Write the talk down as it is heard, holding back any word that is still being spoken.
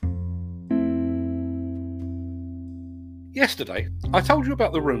Yesterday, I told you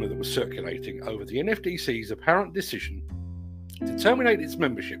about the rumour that was circulating over the NFDC's apparent decision to terminate its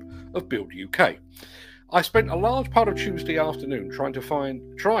membership of Build UK. I spent a large part of Tuesday afternoon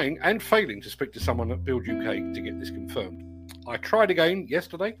trying and failing to speak to someone at Build UK to get this confirmed. I tried again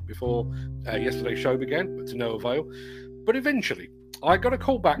yesterday, before yesterday's show began, but to no avail. But eventually, I got a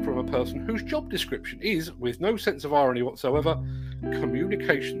call back from a person whose job description is, with no sense of irony whatsoever,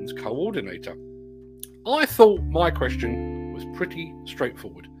 Communications Coordinator. I thought my question was pretty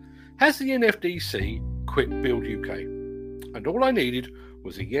straightforward. Has the NFDC quit Build UK? And all I needed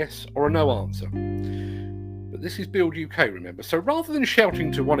was a yes or a no answer. But this is Build UK, remember, so rather than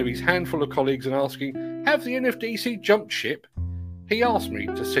shouting to one of his handful of colleagues and asking, have the NFDC jumped ship? He asked me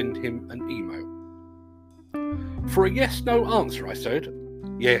to send him an email. For a yes-no answer, I said.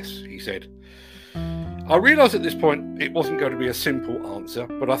 Yes, he said. I realised at this point it wasn't going to be a simple answer,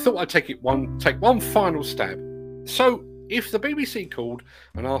 but I thought I'd take one final stab. So, if the BBC called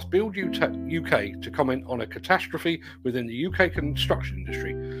and asked Build UK to comment on a catastrophe within the UK construction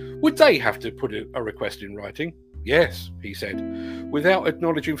industry, would they have to put a request in writing? Yes, he said, without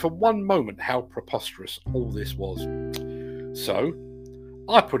acknowledging for one moment how preposterous all this was. So,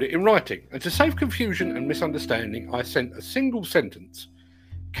 I put it in writing, and to save confusion and misunderstanding, I sent a single sentence.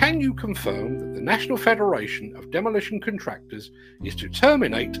 Can you confirm that the National Federation of Demolition Contractors is to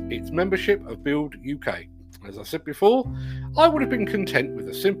terminate its membership of Build UK? As I said before, I would have been content with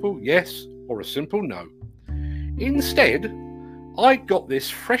a simple yes or a simple no. Instead, I got this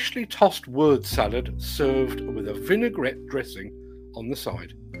freshly tossed word salad served with a vinaigrette dressing on the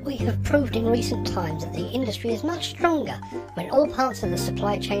side. We have proved in recent times that the industry is much stronger when all parts of the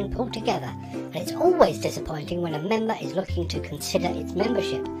supply chain pull together, and it's always disappointing when a member is looking to consider its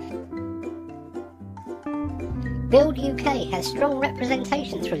membership. Build UK has strong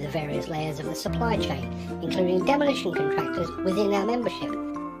representation through the various layers of the supply chain, including demolition contractors within our membership.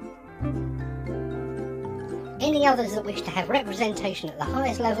 Any others that wish to have representation at the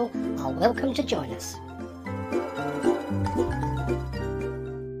highest level are welcome to join us.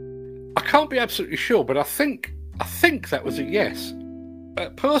 I can't be absolutely sure, but I think that was a yes.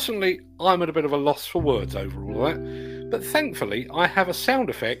 Personally, I'm at a bit of a loss for words over all that, but thankfully I have a sound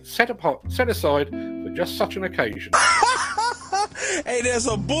effect set aside for just such an occasion. Hey, that's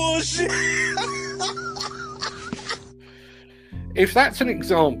some bullshit. If that's an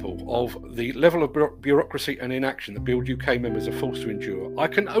example of the level of bureaucracy and inaction that Build UK members are forced to endure, I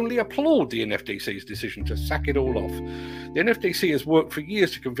can only applaud the NFDC's decision to sack it all off. The NFDC has worked for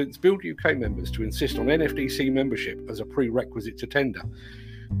years to convince Build UK members to insist on NFDC membership as a prerequisite to tender.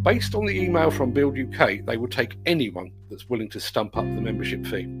 Based on the email from Build UK, they will take anyone that's willing to stump up the membership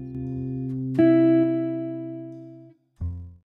fee.